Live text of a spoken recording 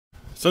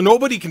So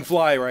nobody can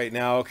fly right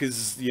now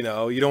because, you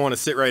know, you don't want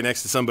to sit right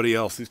next to somebody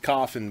else who's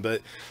coughing.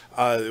 But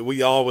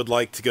we all would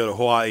like to go to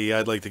Hawaii.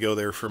 I'd like to go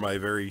there for my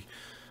very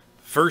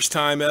first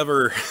time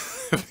ever.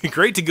 It'd be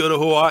great to go to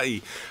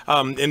Hawaii.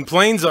 And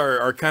planes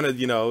are kind of,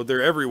 you know,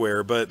 they're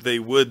everywhere, but they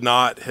would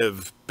not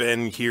have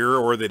been here,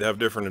 or they'd have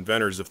different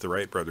inventors if the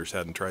Wright brothers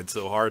hadn't tried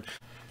so hard.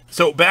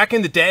 So back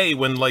in the day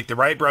when like the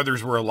Wright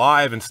brothers were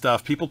alive and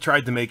stuff, people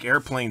tried to make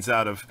airplanes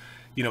out of,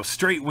 you know,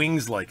 straight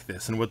wings like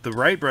this. And what the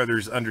Wright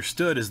brothers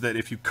understood is that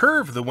if you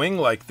curve the wing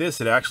like this,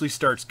 it actually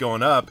starts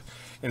going up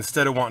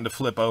instead of wanting to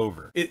flip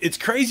over. It's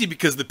crazy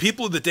because the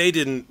people of the day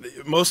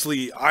didn't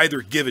mostly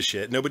either give a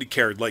shit. Nobody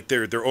cared. Like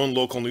their own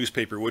local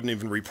newspaper wouldn't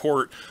even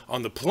report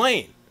on the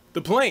plane.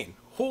 The plane.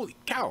 Holy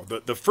cow,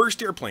 the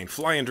first airplane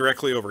flying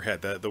directly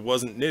overhead. That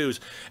wasn't news.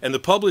 And the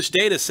published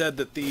data said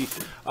that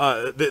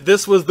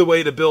this was the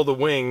way to build a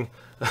wing,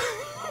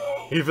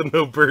 even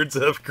though birds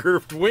have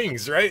curved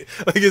wings, right?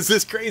 Like, is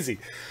this crazy?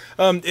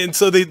 And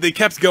so they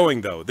kept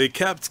going, though. They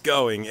kept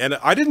going. And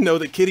I didn't know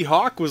that Kitty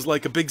Hawk was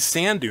like a big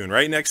sand dune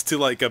right next to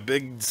like a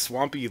big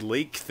swampy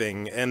lake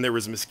thing. And there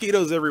was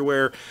mosquitoes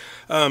everywhere.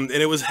 And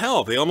it was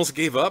hell. They almost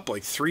gave up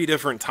like 3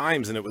 different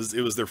times. And it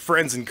was their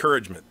friends'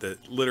 encouragement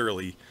that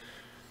literally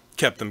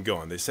kept them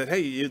going. They said,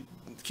 hey, you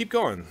keep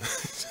going.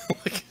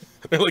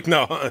 They're like,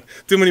 no,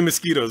 too many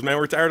mosquitoes, man.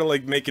 We're tired of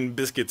like making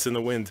biscuits in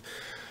the wind.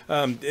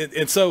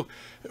 And so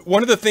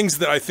one of the things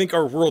that I think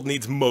our world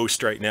needs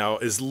most right now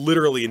is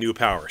literally a new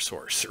power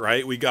source,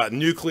 right? We got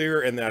nuclear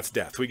and that's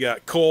death. We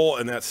got coal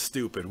and that's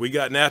stupid. We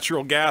got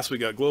natural gas. We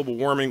got global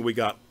warming. We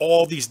got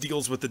all these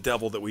deals with the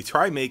devil that we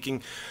try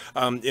making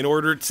in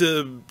order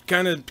to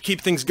kind of keep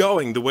things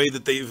going the way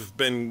that they've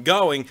been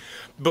going.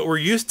 But we're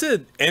used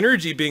to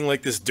energy being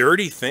like this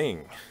dirty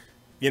thing.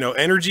 You know,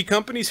 energy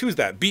companies, who's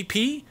that?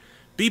 BP?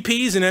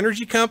 BP's an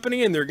energy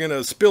company and they're going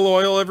to spill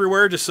oil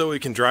everywhere just so we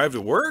can drive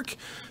to work?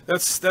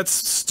 That's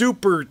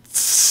super,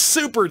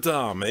 super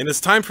dumb. And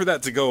it's time for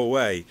that to go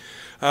away.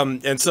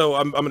 And so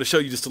I'm going to show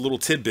you just a little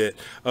tidbit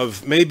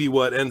of maybe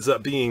what ends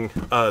up being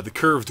the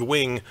curved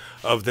wing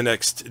of the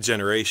next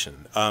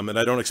generation. And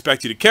I don't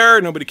expect you to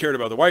care. Nobody cared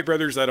about the Wright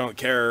brothers. I don't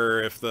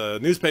care if the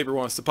newspaper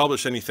wants to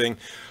publish anything.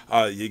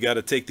 You got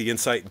to take the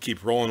insight and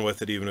keep rolling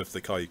with it, even if they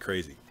call you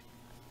crazy.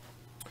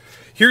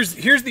 Here's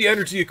the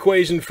energy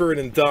equation for an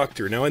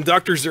inductor. Now,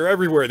 inductors are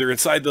everywhere. They're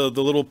inside the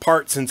little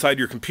parts inside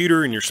your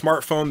computer and your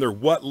smartphone. They're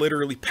what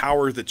literally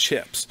power the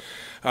chips.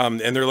 And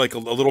they're like a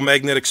little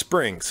magnetic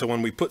spring. So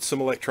when we put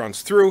some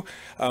electrons through,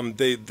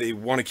 they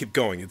want to keep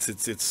going.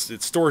 It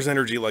stores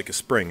energy like a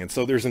spring. And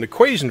so there's an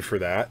equation for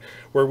that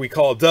where we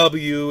call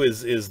W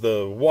is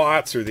the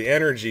watts or the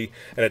energy,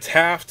 and it's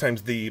half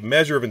times the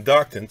measure of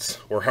inductance,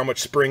 or how much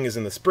spring is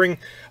in the spring,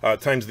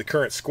 times the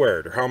current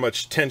squared, or how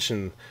much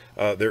tension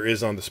there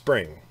is on the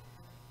spring.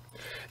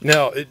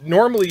 Now,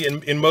 normally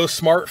in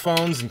most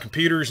smartphones and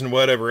computers and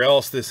whatever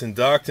else, this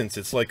inductance,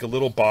 it's like a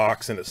little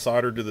box and it's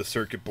soldered to the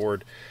circuit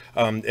board,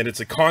 and it's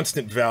a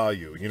constant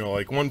value, you know,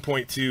 like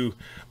 1.2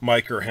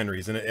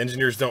 microhenries, and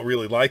engineers don't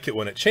really like it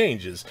when it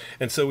changes.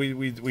 And so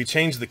we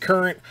change the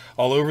current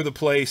all over the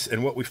place,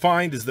 and what we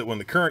find is that when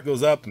the current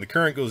goes up and the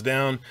current goes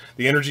down,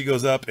 the energy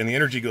goes up and the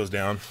energy goes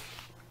down.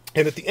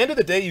 And at the end of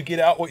the day, you get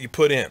out what you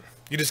put in.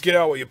 You just get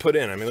out what you put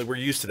in. I mean, we're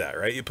used to that,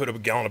 right? You put a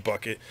gallon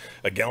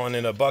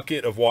in a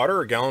bucket of water,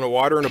 a gallon of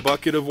water in a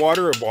bucket of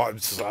water,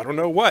 I don't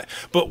know what.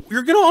 But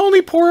you're going to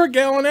only pour a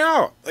gallon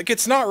out. Like,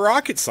 it's not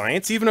rocket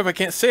science, even if I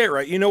can't say it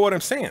right. You know what I'm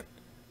saying,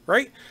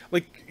 right?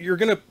 Like, you're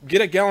going to get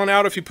a gallon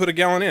out if you put a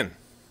gallon in.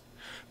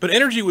 But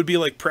energy would be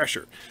like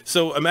pressure.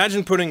 So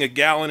imagine putting a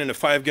gallon in a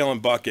 5-gallon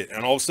bucket,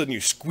 and all of a sudden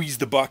you squeeze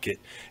the bucket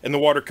and the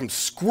water comes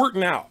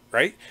squirting out,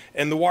 right?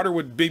 And the water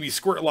would maybe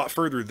squirt a lot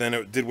further than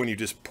it did when you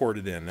just poured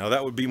it in. Now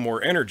that would be more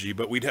energy,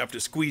 but we'd have to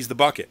squeeze the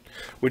bucket,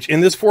 which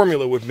in this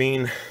formula would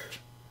mean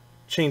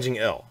changing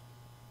L.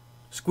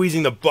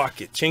 Squeezing the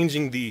bucket,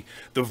 changing the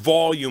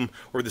volume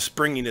or the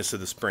springiness of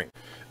the spring.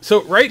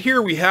 So right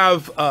here we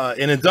have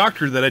an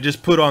inductor that I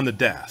just put on the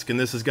desk, and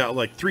this has got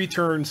like 3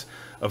 turns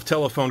of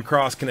telephone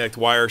cross connect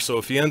wire. So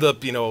if you end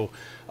up, you know,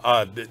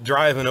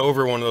 driving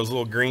over one of those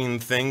little green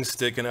things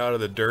sticking out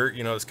of the dirt,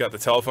 you know, it's got the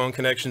telephone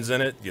connections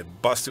in it, you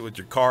bust it with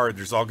your car,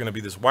 there's all going to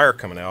be this wire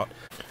coming out.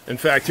 In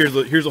fact,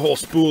 here's a whole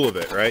spool of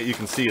it, right? You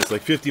can see it's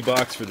like 50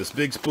 bucks for this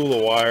big spool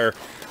of wire,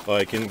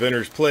 like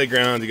Inventor's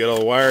Playground. You get all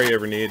the wire you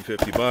ever need,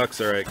 50 bucks.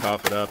 All right,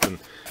 cough it up and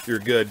you're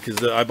good.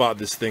 Because I bought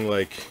this thing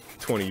like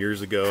 20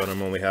 years ago and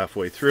I'm only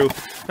halfway through,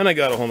 and I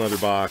got a whole nother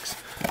box.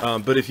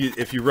 But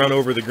if you run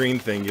over the green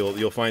thing,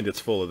 you'll find it's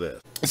full of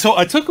this. So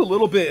I took a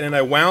little bit and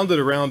I wound it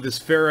around this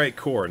ferrite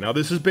core. Now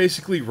this is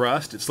basically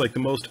rust. It's like the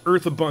most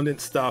earth abundant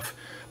stuff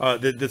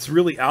that's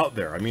really out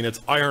there. I mean,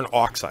 it's iron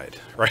oxide,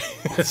 right?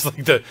 It's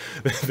like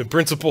the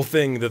principal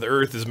thing that the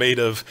earth is made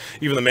of.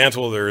 Even the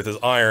mantle of the earth is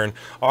iron,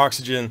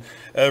 oxygen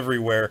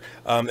everywhere.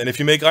 And if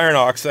you make iron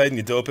oxide and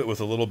you dope it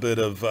with a little bit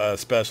of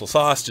special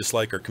sauce, just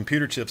like our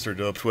computer chips are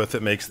doped with,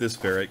 it makes this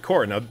ferrite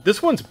core. Now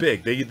this one's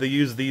big. They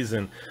use these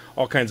in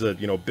all kinds of,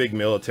 you know, big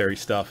military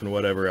stuff and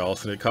whatever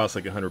else, and it costs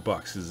like $100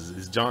 bucks.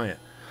 It's giant.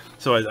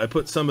 So I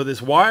put some of this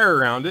wire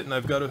around it, and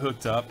I've got it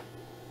hooked up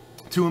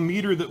to a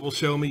meter that will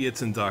show me its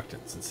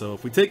inductance. And so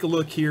if we take a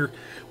look here,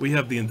 we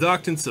have the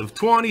inductance of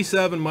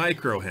 27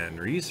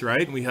 microhenries,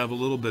 right? And we have a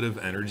little bit of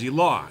energy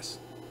loss.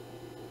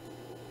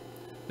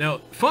 Now,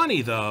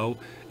 funny though,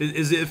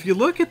 is if you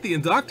look at the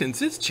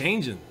inductance, it's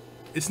changing.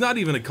 It's not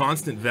even a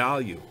constant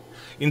value.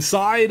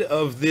 Inside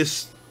of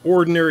this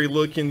ordinary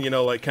looking, you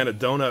know, like kind of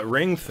donut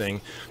ring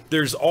thing,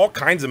 there's all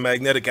kinds of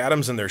magnetic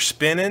atoms, and they're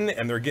spinning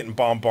and they're getting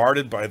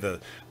bombarded by the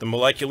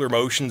molecular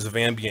motions of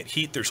ambient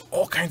heat. There's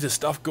all kinds of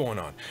stuff going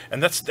on,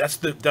 and that's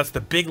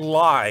the big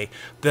lie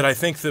that I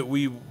think that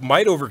we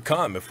might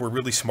overcome if we're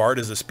really smart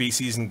as a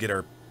species and get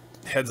our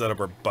heads out of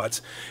our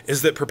butts,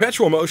 is that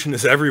perpetual motion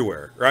is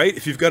everywhere, right?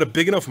 If you've got a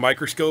big enough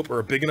microscope or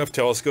a big enough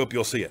telescope,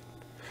 you'll see it.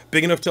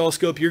 Big enough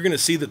telescope, you're going to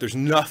see that there's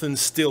nothing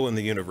still in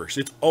the universe.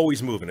 It's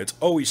always moving. It's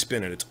always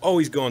spinning. It's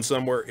always going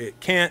somewhere. It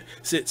can't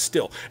sit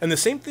still. And the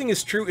same thing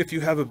is true if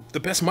you have the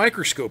best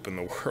microscope in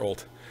the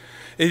world.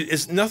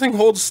 Nothing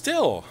holds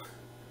still.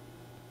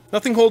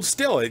 Nothing holds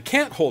still. It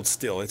can't hold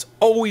still. It's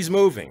always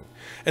moving.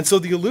 And so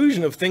the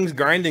illusion of things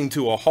grinding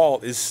to a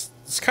halt is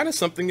kind of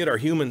something at our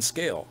human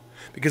scale.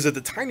 Because at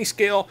the tiny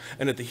scale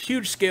and at the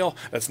huge scale,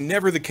 that's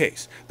never the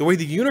case. The way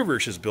the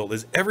universe is built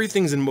is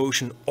everything's in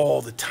motion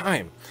all the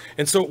time.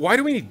 And so why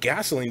do we need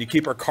gasoline to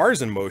keep our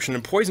cars in motion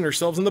and poison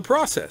ourselves in the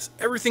process?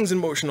 Everything's in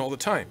motion all the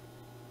time.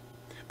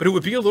 But it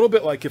would be a little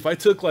bit like if I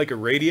took like a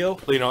radio,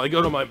 you know, I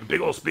go to my big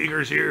old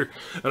speakers here,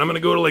 and I'm going to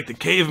go to like the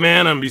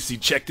caveman, I'm going to see,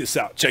 check this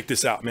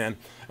out, man.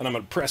 And I'm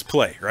going to press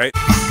play, right?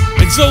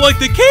 And so like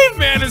the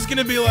caveman is going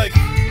to be like,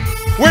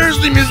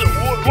 where's the music?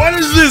 What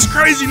is this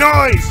crazy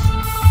noise?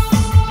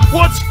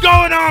 What's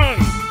going on?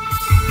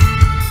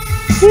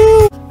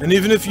 Woo! And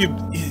even if you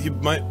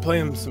might play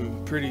him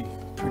some pretty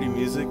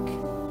music.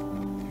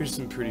 Here's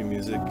some pretty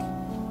music.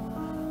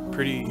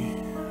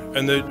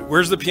 And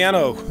where's the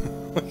piano?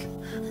 Like,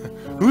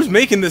 who's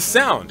making this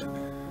sound?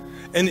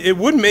 And it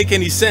wouldn't make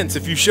any sense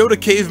if you showed a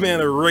caveman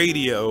a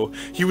radio.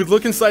 He would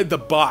look inside the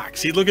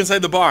box. He'd look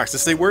inside the box to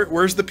say,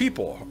 where's the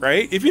people,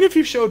 right? Even if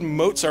you showed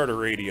Mozart a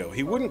radio,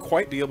 he wouldn't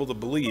quite be able to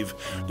believe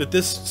that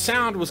this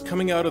sound was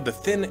coming out of the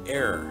thin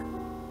air.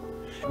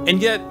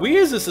 And yet, we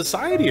as a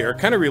society are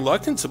kind of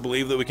reluctant to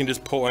believe that we can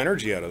just pull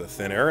energy out of the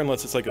thin air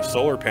unless it's like a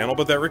solar panel,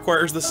 but that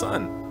requires the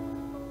sun.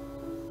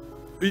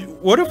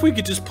 What if we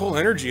could just pull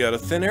energy out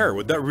of thin air?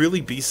 Would that really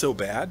be so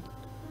bad?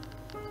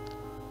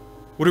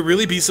 Would it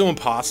really be so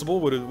impossible?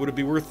 Would it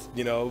be worth,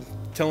 you know,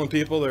 telling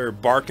people they're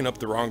barking up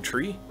the wrong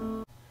tree?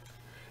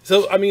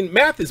 So, I mean,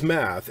 math is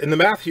math, and the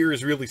math here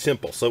is really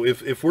simple. So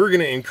if we're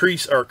going to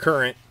increase our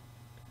current,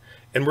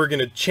 and we're going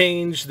to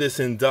change this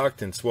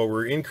inductance while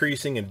we're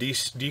increasing and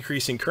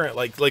decreasing current,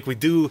 like we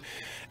do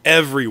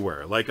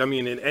everywhere. Like, I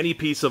mean, in any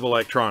piece of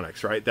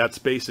electronics, right? That's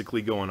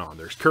basically going on.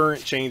 There's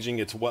current changing.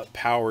 It's what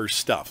powers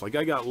stuff. Like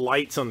I got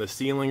lights on the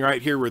ceiling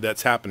right here where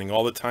that's happening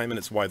all the time, and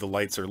it's why the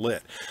lights are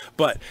lit.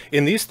 But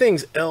in these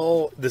things,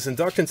 this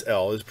inductance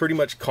L is pretty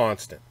much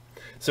constant.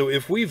 So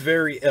if we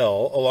vary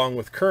L along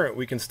with current,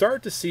 we can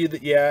start to see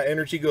that, yeah,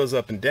 energy goes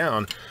up and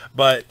down,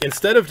 but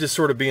instead of just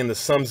sort of being the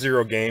sum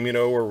zero game, you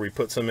know, where we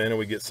put some in and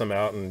we get some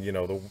out and, you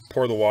know,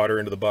 pour the water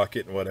into the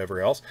bucket and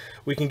whatever else,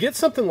 we can get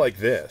something like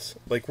this,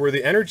 like where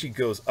the energy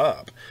goes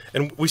up.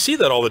 And we see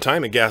that all the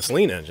time in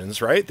gasoline engines,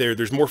 right?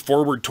 There's more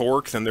forward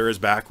torque than there is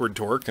backward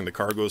torque, and the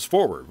car goes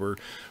forward.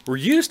 We're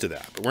used to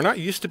that, but we're not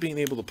used to being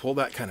able to pull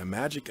that kind of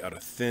magic out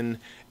of thin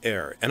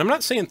air. And I'm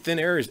not saying thin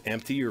air is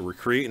empty or we're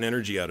creating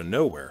energy out of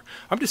nowhere.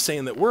 I'm just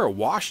saying that we're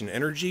awash in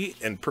energy,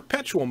 and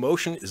perpetual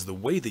motion is the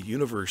way the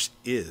universe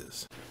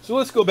is. So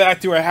let's go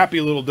back to our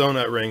happy little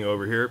donut ring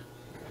over here.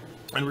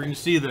 And we're going to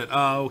see that,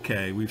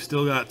 okay, we've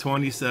still got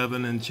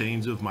 27 and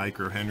change of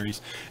microhenries.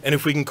 And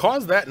if we can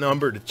cause that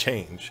number to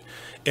change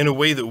in a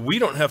way that we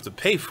don't have to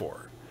pay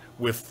for,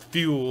 with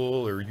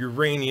fuel or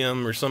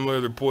uranium or some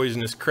other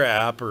poisonous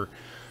crap, or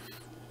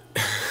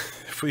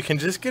if we can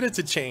just get it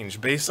to change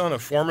based on a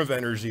form of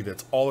energy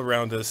that's all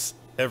around us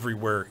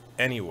everywhere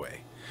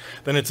anyway,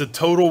 then it's a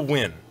total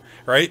win,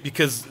 right?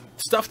 Because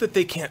stuff that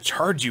they can't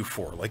charge you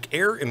for, like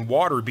air and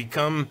water,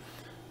 become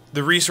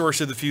the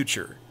resource of the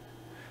future.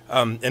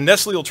 And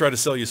Nestle will try to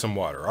sell you some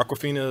water.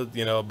 Aquafina,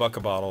 you know, $1 a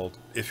bottle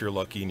if you're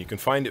lucky, and you can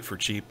find it for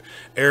cheap.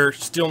 Air,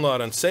 still not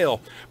on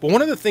sale. But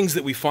one of the things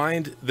that we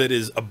find that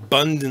is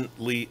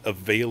abundantly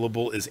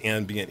available is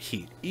ambient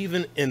heat.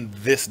 Even in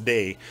this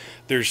day,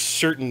 there's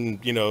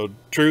certain, you know,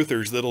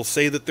 truthers that'll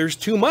say that there's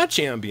too much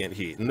ambient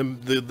heat,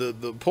 and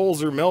the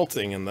poles are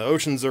melting and the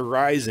oceans are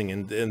rising,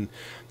 and then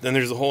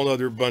there's a whole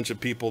other bunch of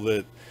people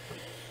that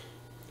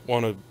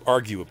want to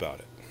argue about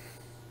it.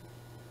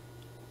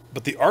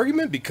 But the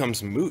argument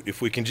becomes moot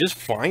if we can just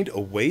find a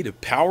way to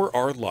power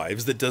our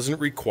lives that doesn't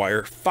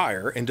require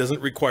fire and doesn't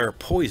require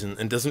poison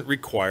and doesn't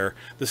require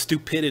the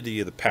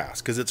stupidity of the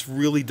past, because it's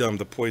really dumb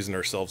to poison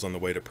ourselves on the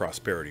way to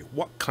prosperity.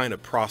 What kind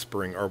of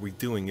prospering are we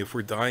doing if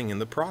we're dying in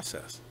the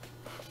process?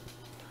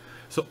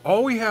 So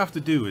all we have to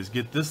do is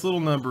get this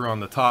little number on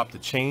the top to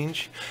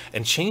change,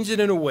 and change it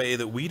in a way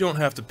that we don't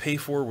have to pay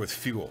for with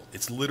fuel.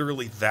 It's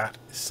literally that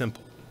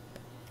simple.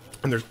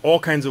 And there's all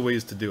kinds of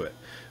ways to do it.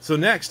 So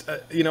next,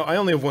 you know, I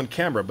only have one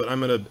camera, but I'm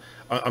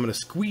gonna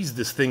squeeze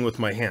this thing with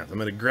my hands. I'm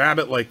gonna grab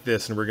it like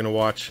this, and we're gonna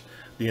watch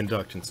the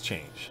inductance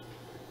change.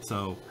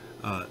 So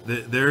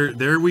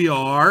there we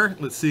are.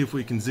 Let's see if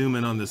we can zoom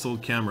in on this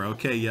old camera.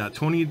 Okay, yeah,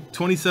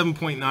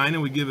 27.9,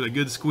 and we give it a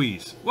good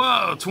squeeze.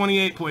 Whoa,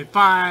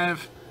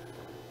 28.5,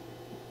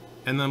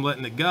 and then I'm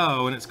letting it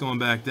go, and it's going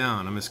back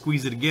down. I'm gonna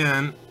squeeze it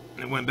again,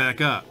 and it went back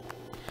up.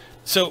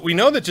 So we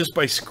know that just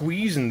by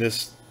squeezing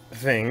this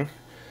thing,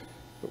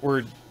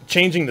 we're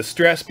changing the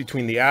stress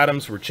between the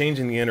atoms, we're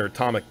changing the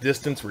interatomic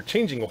distance, we're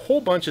changing a whole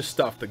bunch of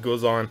stuff that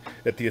goes on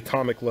at the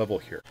atomic level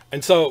here.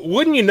 And so,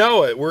 wouldn't you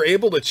know it, we're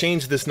able to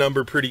change this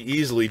number pretty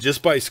easily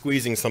just by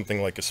squeezing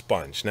something like a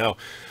sponge. Now,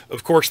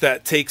 of course,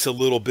 that takes a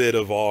little bit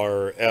of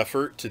our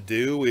effort to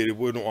do. We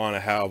wouldn't want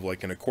to have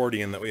like an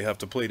accordion that we have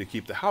to play to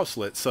keep the house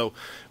lit. So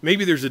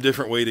maybe there's a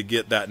different way to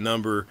get that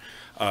number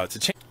to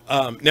change.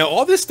 Now,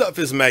 all this stuff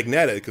is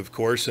magnetic, of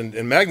course,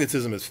 and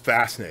magnetism is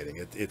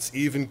fascinating. It's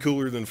even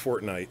cooler than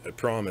Fortnite, I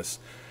promise.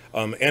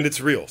 And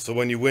it's real. So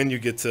when you win, you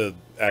get to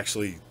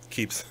actually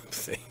keep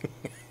something.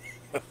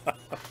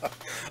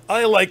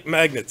 I like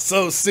magnets,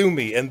 so sue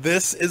me. And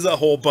this is a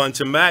whole bunch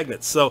of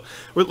magnets. So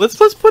let's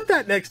put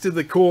that next to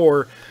the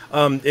core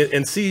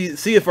and see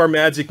if our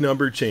magic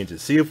number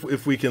changes. See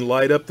if we can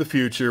light up the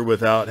future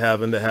without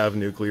having to have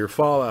nuclear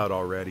fallout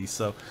already.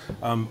 So,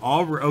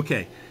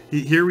 okay,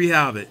 here we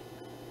have it.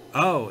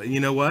 Oh, you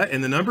know what?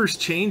 And the number's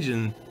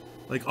changing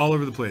like all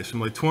over the place from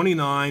like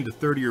 29 to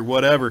 30 or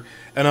whatever.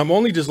 And I'm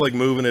only just like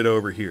moving it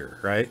over here,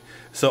 right?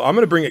 So I'm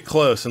going to bring it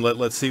close and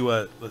let's see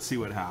what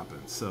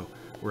happens. So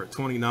we're at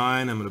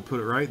 29. I'm going to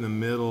put it right in the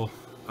middle.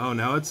 Oh,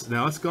 now it's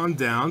gone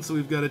down. So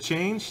we've got a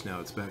change.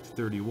 Now it's back to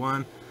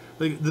 31.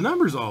 Like the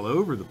number's all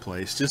over the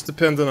place, just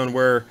depending on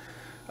where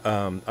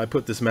I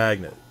put this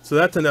magnet. So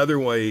that's another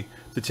way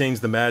to change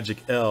the magic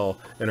L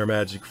in our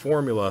magic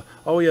formula.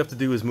 All we have to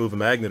do is move a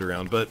magnet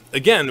around. But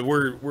again,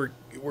 we're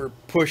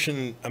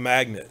pushing a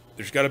magnet.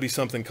 There's got to be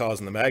something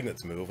causing the magnet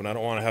to move, and I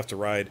don't want to have to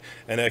ride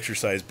an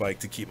exercise bike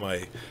to keep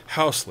my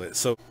house lit.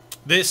 So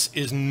this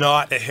is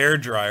not a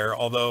hairdryer,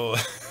 although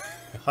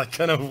I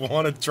kind of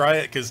want to try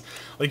it because,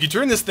 like, you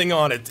turn this thing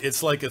on,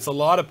 it's like it's a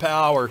lot of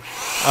power,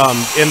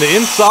 and the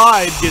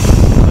inside gets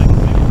like,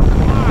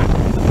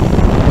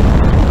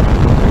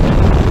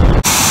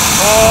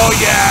 oh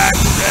yeah,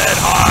 it's red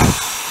hot.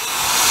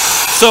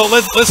 So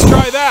let's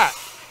try that.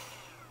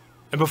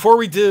 And before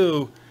we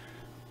do,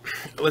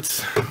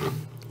 let's,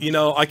 you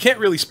know, I can't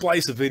really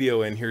splice a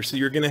video in here, so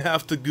you're gonna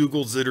have to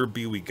Google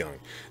Zitterbewegung.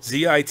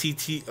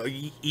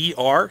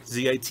 Zitterbewegung.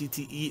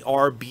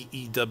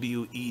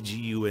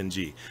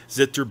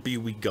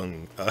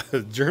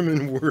 Zitterbewegung.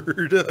 German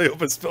word. I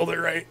hope I spelled it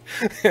right.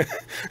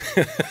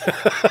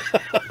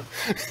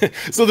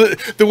 So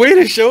the way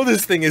to show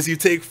this thing is you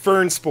take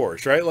fern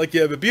spores, right? Like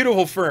you have a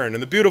beautiful fern in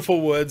the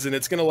beautiful woods, and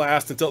it's gonna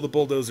last until the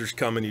bulldozers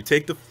come, and you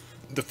take the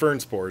fern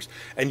spores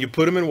and you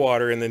put them in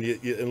water, and then you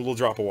a little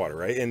drop of water,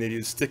 right? And then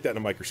you stick that in a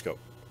microscope.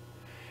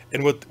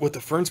 And what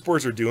the fern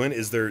spores are doing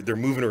is they're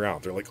moving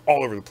around. They're like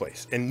all over the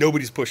place, and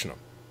nobody's pushing them.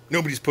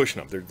 Nobody's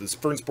pushing them. The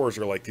fern spores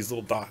are like these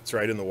little dots,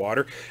 right, in the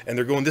water, and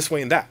they're going this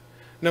way and that.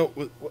 No,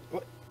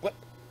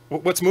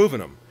 what's moving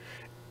them?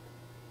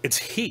 It's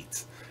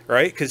heat,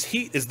 right? Because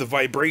heat is the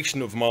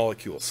vibration of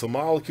molecules. So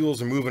molecules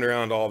are moving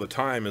around all the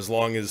time as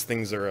long as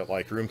things are at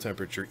like room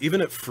temperature. Even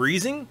at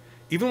freezing,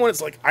 even when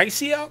it's like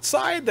icy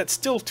outside, that's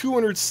still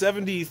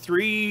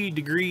 273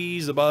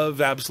 degrees above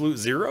absolute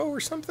zero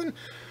or something.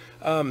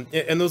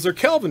 And those are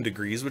Kelvin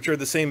degrees, which are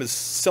the same as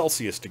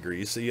Celsius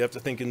degrees. So you have to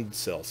think in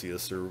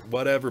Celsius or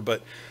whatever.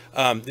 But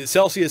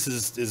Celsius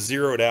is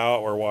zeroed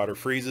out where water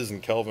freezes,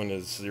 and Kelvin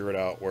is zeroed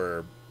out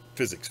where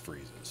physics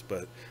freezes.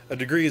 But a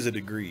degree is a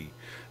degree.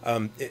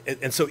 And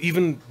so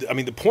even, I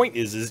mean, the point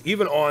is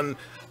even on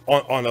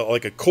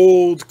like a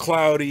cold,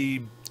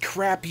 cloudy,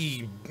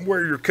 crappy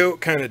wear your coat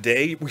kind of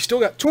day, we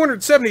still got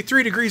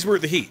 273 degrees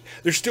worth of heat.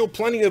 There's still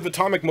plenty of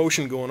atomic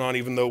motion going on,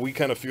 even though we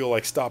kind of feel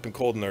like stopping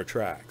cold in our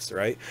tracks,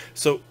 right?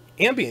 So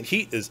ambient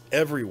heat is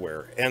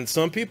everywhere, and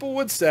some people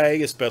would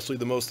say, especially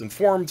the most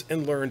informed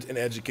and learned and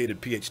educated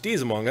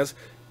PhDs among us,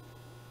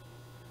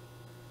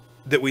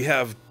 that we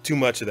have too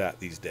much of that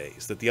these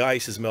days, that the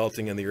ice is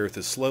melting and the earth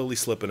is slowly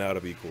slipping out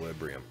of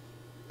equilibrium.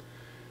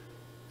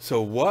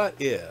 So what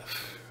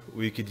if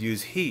we could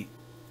use heat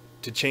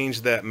to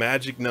change that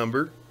magic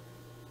number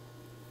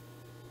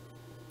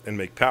and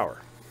make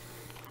power?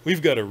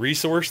 We've got a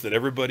resource that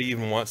everybody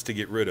even wants to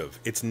get rid of.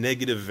 It's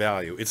negative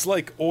value. It's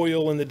like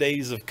oil in the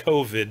days of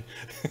COVID.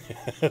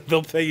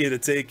 They'll pay you to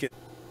take it.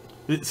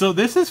 So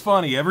this is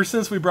funny. Ever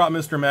since we brought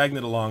Mr.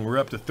 Magnet along, we're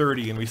up to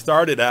 30, and we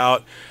started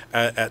out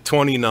at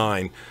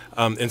 29.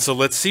 And so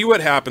let's see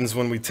what happens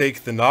when we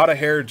take the not a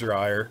hair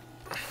dryer.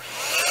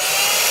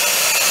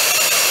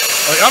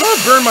 Like, I'm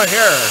gonna burn my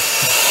hair.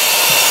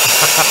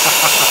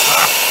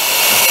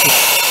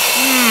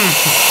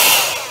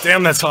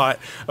 Damn, that's hot.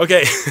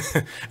 Okay.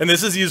 And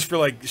this is used for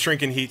like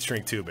shrinking heat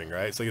shrink tubing,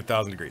 right? It's like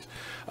 1,000 degrees.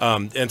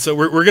 And so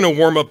we're going to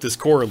warm up this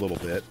core a little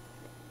bit.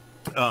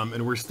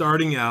 And we're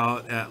starting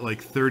out at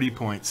like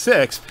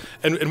 30.6,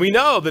 and we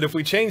know that if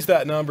we change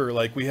that number,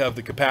 like, we have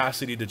the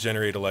capacity to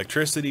generate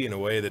electricity in a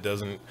way that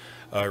doesn't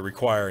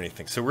require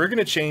anything. So we're going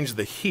to change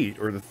the heat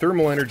or the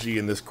thermal energy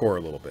in this core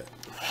a little bit.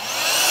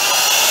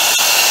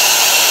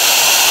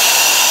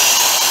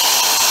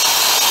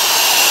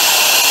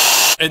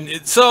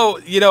 And so,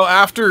 you know,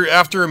 after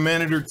a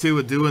minute or two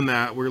of doing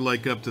that, we're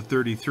like up to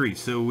 33.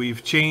 So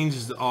we've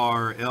changed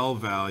our L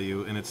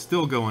value, and it's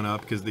still going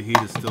up because the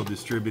heat is still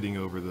distributing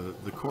over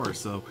the core.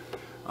 So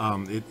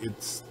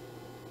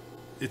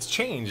it's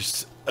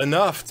changed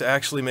enough to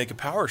actually make a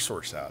power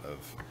source out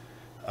of.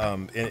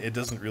 And it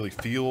doesn't really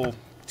feel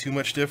too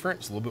much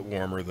different. It's a little bit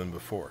warmer than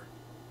before.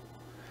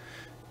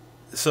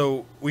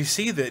 So we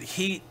see that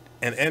heat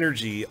and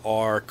energy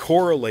are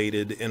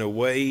correlated in a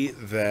way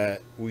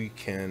that we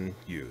can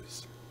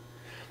use.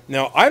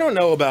 Now, I don't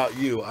know about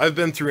you. I've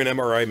been through an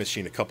MRI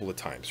machine a couple of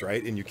times,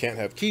 right? And you can't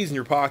have keys in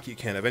your pocket. You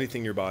can't have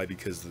anything nearby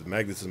because the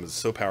magnetism is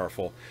so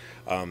powerful.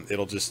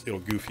 It'll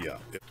goof you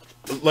up.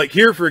 Like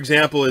here, for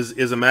example,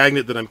 is a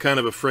magnet that I'm kind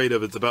of afraid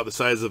of. It's about the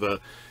size of a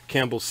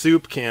Campbell's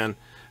soup can.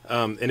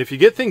 And if you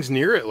get things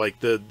near it,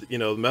 like the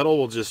metal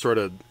will just sort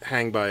of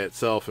hang by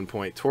itself and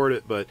point toward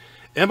it. But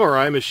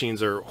MRI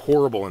machines are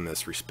horrible in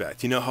this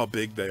respect. You know how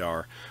big they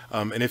are.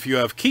 And if you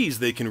have keys,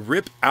 they can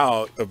rip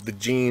out of the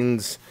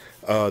jeans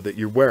that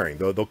you're wearing.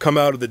 They'll come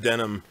out of the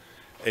denim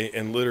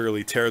and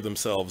literally tear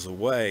themselves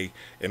away.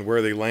 And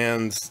where they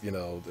land,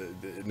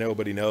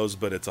 nobody knows,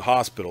 but it's a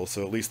hospital,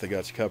 so at least they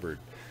got you covered.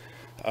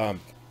 At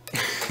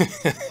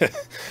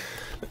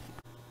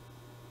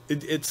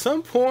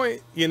some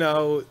point,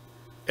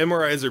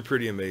 MRIs are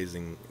pretty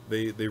amazing.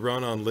 They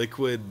run on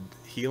liquid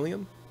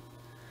helium.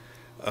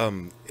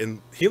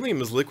 And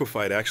helium is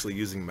liquefied actually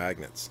using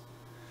magnets.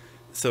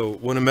 So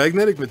when a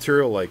magnetic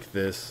material like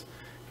this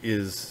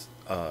is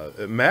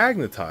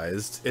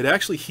magnetized, it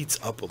actually heats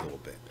up a little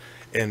bit.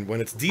 And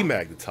when it's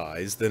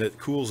demagnetized, then it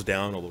cools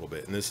down a little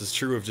bit. And this is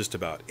true of just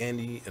about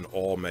any and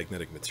all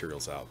magnetic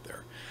materials out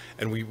there.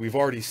 And we've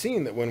already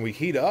seen that when we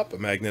heat up a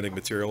magnetic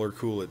material or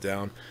cool it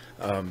down,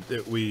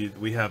 that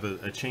we have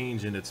a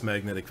change in its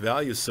magnetic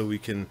values, so we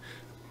can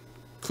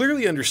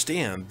clearly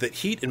understand that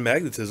heat and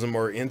magnetism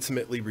are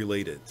intimately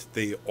related.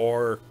 They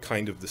are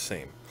kind of the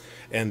same.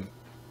 And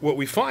what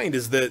we find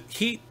is that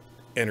heat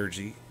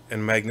energy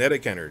and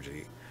magnetic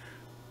energy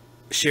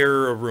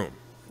share a room.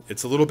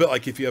 It's a little bit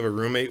like if you have a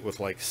roommate with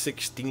like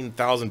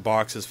 16,000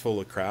 boxes full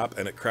of crap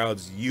and it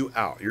crowds you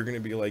out. You're going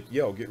to be like,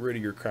 yo, get rid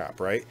of your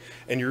crap, right?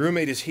 And your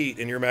roommate is heat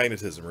and your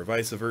magnetism, or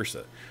vice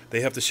versa.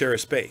 They have to share a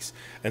space.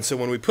 And so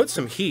when we put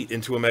some heat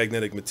into a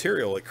magnetic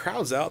material, it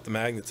crowds out the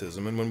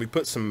magnetism. And when we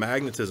put some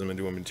magnetism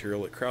into a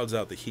material, it crowds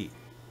out the heat.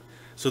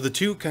 So the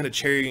two kind of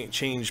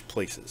change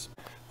places.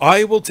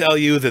 I will tell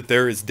you that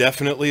there is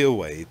definitely a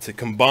way to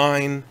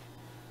combine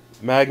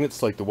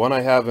magnets like the one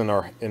I have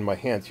in my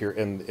hands here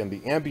and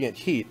the ambient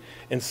heat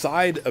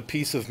inside a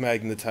piece of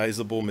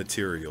magnetizable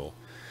material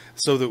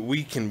so that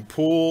we can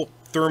pull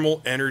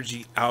thermal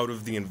energy out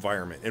of the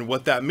environment. And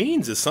what that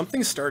means is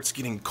something starts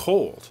getting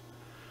cold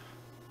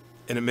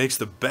and it makes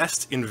the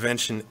best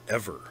invention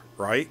ever,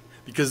 right?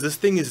 Because this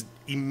thing is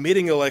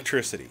emitting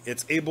electricity.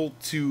 It's able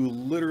to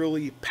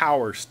literally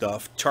power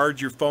stuff,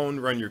 charge your phone,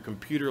 run your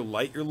computer,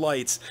 light your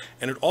lights,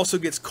 and it also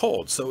gets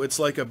cold. So it's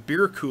like a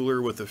beer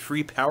cooler with a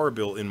free power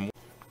bill in.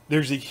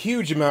 There's a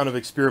huge amount of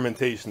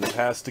experimentation that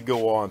has to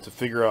go on to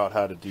figure out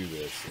how to do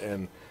this.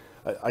 And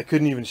I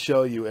couldn't even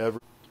show you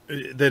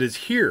that is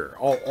here.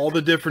 All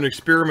the different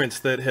experiments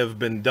that have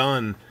been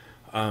done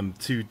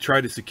to try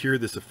to secure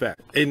this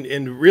effect.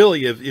 And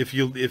really, if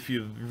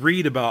you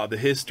read about the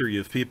history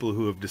of people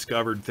who have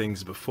discovered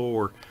things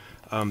before,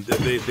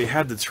 they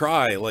had to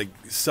try like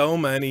so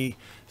many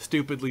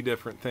stupidly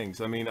different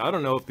things. I mean, I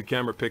don't know if the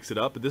camera picks it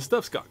up, but this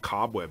stuff's got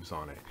cobwebs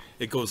on it.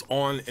 It goes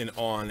on and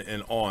on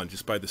and on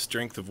just by the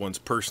strength of one's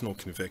personal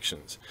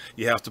convictions.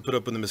 You have to put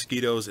up with the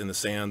mosquitoes in the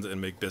sand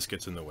and make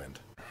biscuits in the wind.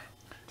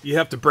 You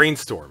have to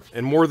brainstorm.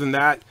 And more than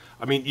that,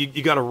 I mean,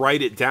 you got to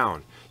write it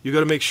down. You got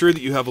to make sure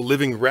that you have a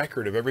living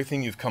record of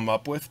everything you've come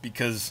up with,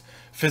 because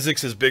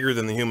physics is bigger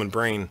than the human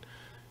brain.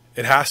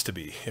 It has to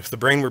be. If the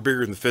brain were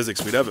bigger than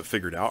physics, we'd have it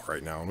figured out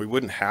right now, and we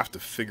wouldn't have to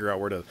figure out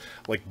where to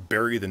like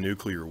bury the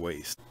nuclear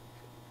waste.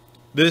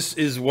 This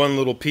is one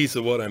little piece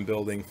of what I'm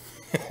building.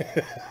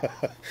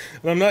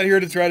 And I'm not here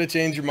to try to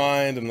change your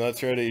mind. I'm not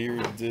trying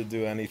to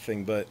do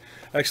anything, but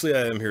actually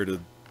I am here to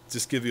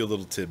just give you a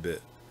little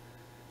tidbit.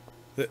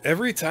 That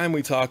every time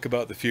we talk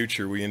about the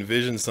future, we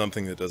envision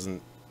something that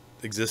doesn't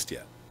exist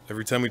yet.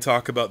 Every time we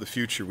talk about the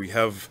future, we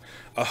have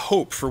a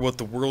hope for what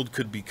the world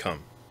could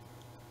become.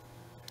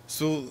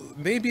 So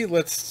maybe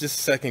let's just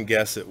second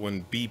guess it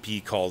when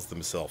BP calls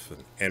themselves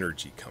an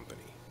energy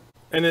company.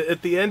 And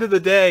at the end of the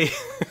day,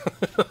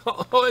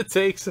 all it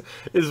takes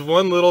is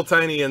one little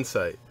tiny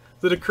insight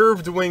that a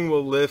curved wing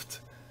will lift.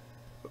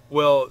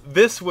 Well,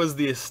 this was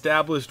the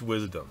established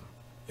wisdom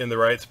in the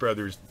Wright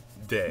brothers'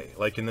 day,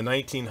 like in the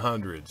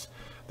 1900s,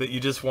 that you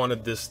just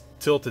wanted this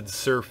tilted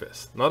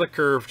surface, not a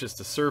curve,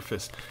 just a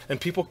surface. And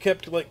people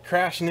kept like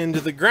crashing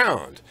into the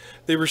ground.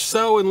 They were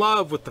so in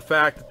love with the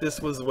fact that this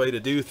was the way to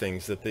do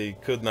things that they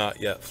could not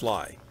yet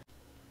fly.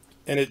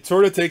 And it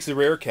sort of takes a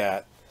rare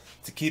cat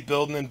to keep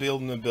building and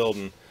building and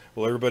building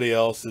while everybody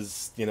else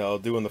is, you know,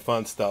 doing the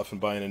fun stuff and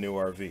buying a new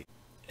RV.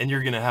 And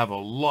you're going to have a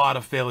lot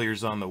of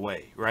failures on the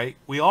way, right?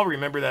 We all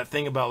remember that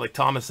thing about like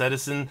Thomas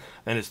Edison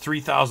and his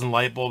 3,000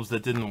 light bulbs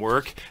that didn't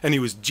work. And he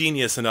was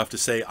genius enough to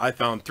say, I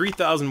found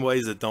 3,000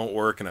 ways that don't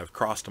work and I've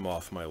crossed them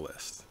off my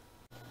list.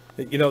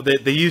 You know,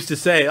 they used to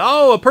say,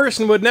 oh, a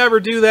person would never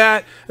do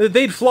that.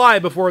 They'd fly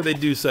before they'd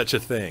do such a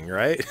thing,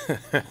 right?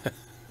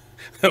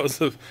 That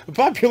was a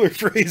popular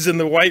phrase in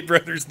the White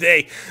Brothers'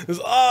 day. It was,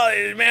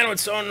 oh, man would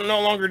so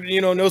no longer, you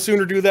know, no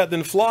sooner do that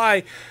than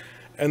fly.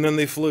 And then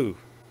they flew.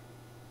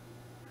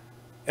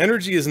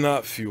 Energy is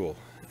not fuel.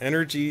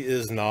 Energy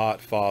is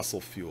not fossil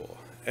fuel.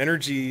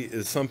 Energy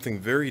is something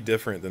very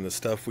different than the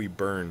stuff we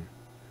burn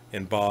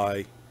and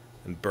buy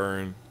and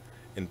burn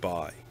and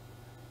buy.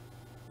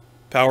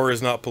 Power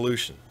is not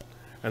pollution.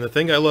 And the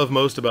thing I love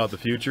most about the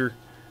future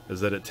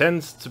is that it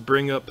tends to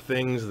bring up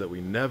things that we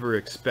never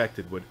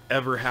expected would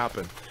ever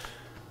happen.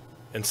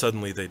 And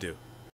suddenly they do.